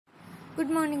Good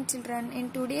morning children.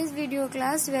 In today's video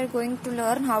class we are going to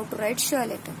learn how to write sure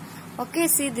letter. Okay,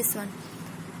 see this one.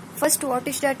 First what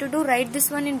you have to do, write this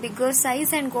one in bigger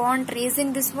size and go on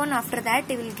tracing this one. After that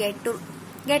you will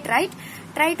get right.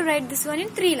 Try to write this one in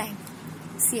 3 lines.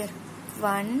 See here.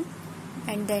 1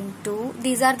 and then 2.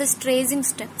 These are the tracing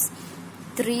steps.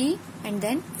 3 and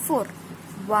then 4.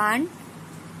 1,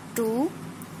 2,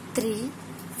 3,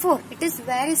 4. It is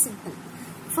very simple.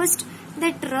 First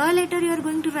that R letter you are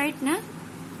going to write na.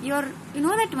 You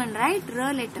know that one, right?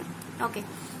 R letter. Okay.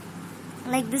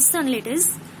 Like this only it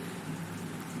is.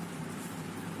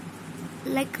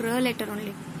 Like R letter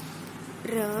only.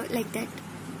 R like that.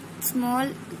 Small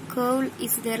curve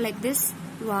is there like this.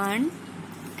 1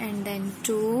 and then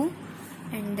 2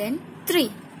 and then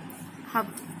 3. How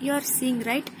you are seeing,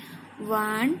 right?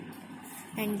 1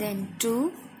 and then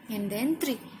 2 and then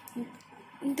 3.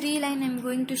 In 3 lines I am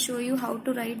going to show you how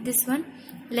to write this one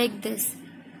like this.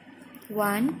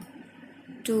 1,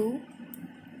 2,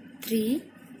 3,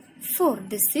 4.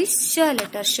 This is sure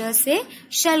letter. Sure say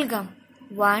shalgam.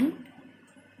 1,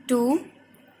 2,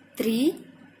 3,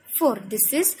 4.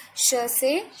 This is sure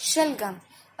say shalgam.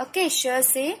 Okay, sure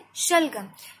say shalgam.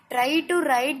 Try to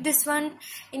write this one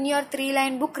in your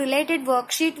 3-line book. Related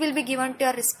worksheet will be given to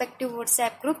your respective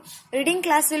WhatsApp group. Reading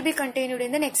class will be continued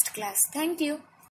in the next class. Thank you.